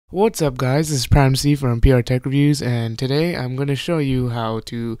What's up guys, this is Prime C from PR Tech Reviews, and today I'm going to show you how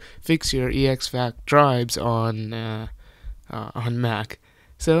to fix your ExFat drives on Mac.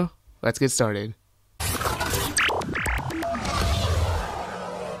 So, let's get started.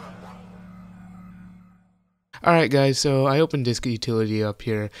 Alright guys, so I opened Disk Utility up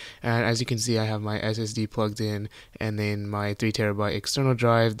here, and as you can see I have my SSD plugged in and then my 3TB external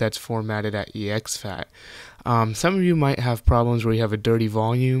drive that's formatted at ExFat. Some of you might have problems where you have a dirty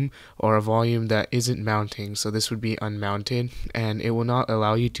volume or a volume that isn't mounting, so this would be unmounted and it will not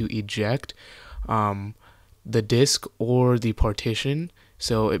allow you to eject the disk or the partition.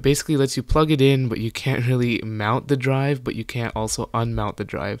 So it basically lets you plug it in, but you can't really mount the drive, but you can't also unmount the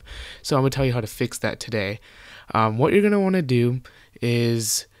drive. So I'm going to tell you how to fix that today. What you're going to want to do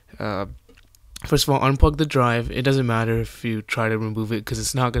is, first of all, unplug the drive. It doesn't matter if you try to remove it because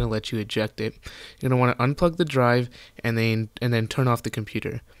it's not going to let you eject it. You're going to want to unplug the drive and then turn off the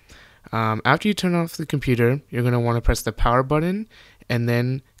computer. After you turn off the computer, you're going to want to press the power button and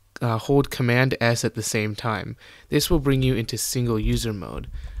then hold Command S at the same time. This will bring you into single user mode.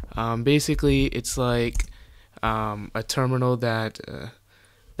 Basically, it's like a terminal that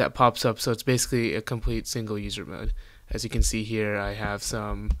pops up, so it's basically a complete single user mode. As you can see here, I have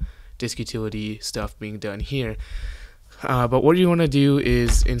some disk utility stuff being done here. But what you want to do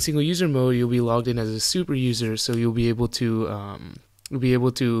is, in single user mode, you'll be logged in as a super user, so you'll be able to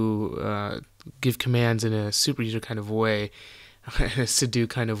give commands in a super user kind of way, a sudo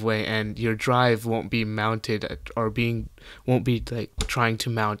kind of way, and your drive won't be mounted won't be like trying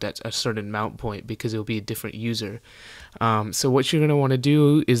to mount at a certain mount point because it'll be a different user. So what you're going to want to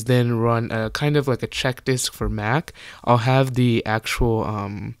do is then run a kind of like a check disk for Mac. I'll have the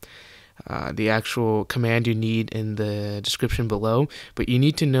actual command you need in the description below, but you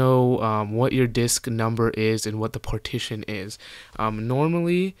need to know what your disk number is and what the partition is.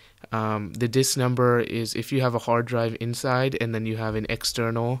 Normally, the disk number is if you have a hard drive inside and then you have an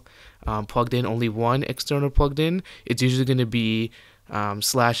external plugged in, only one external plugged in, it's usually going to be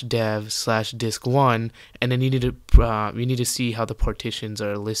 /dev/disk1, and then you need to see how the partitions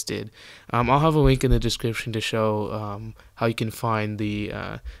are listed. I'll have a link in the description to show how you can find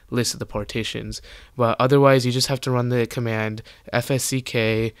the list of the partitions, but otherwise you just have to run the command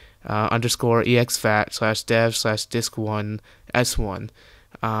fsck _exfat/dev/disk1s1.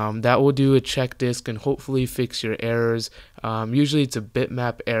 That will do a check disk and hopefully fix your errors. Usually it's a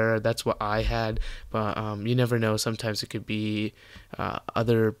bitmap error, that's what I had, but you never know, sometimes it could be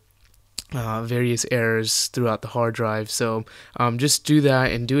other various errors throughout the hard drive. So just do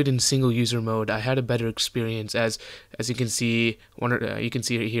that and do it in single user mode. I had a better experience, as you can see, you can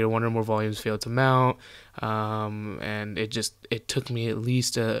see it here, one or more volumes failed to mount, and it took me at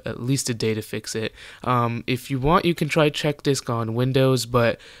least a day to fix it. If you want, you can try check disk on Windows,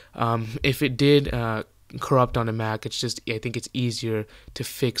 but if it did corrupt on a Mac, I think it's easier to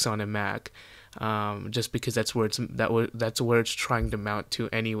fix on a Mac. Just because that's where it's trying to mount to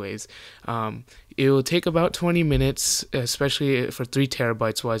anyways. It will take about 20 minutes, especially for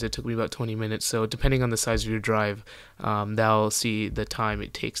 3TB wise. It took me about 20 minutes, so depending on the size of your drive, that'll see the time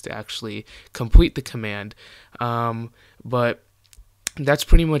it takes to actually complete the command. But that's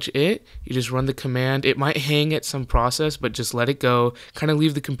pretty much it. You just run the command. It might hang at some process, but just let it go. Kind of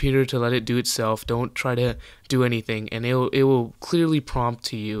leave the computer to let it do itself. Don't try to do anything, and it will clearly prompt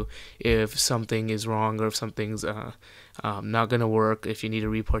to you if something is wrong or if something's not going to work, if you need a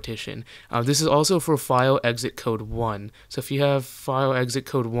repartition. This is also for file exit code 1. So if you have file exit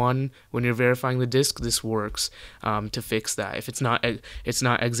code 1 when you're verifying the disk, this works to fix that. If it's not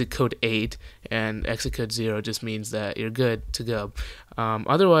exit code 8, and exit code 0 just means that you're good to go.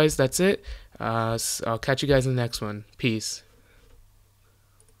 Otherwise, that's it. I'll catch you guys in the next one. Peace.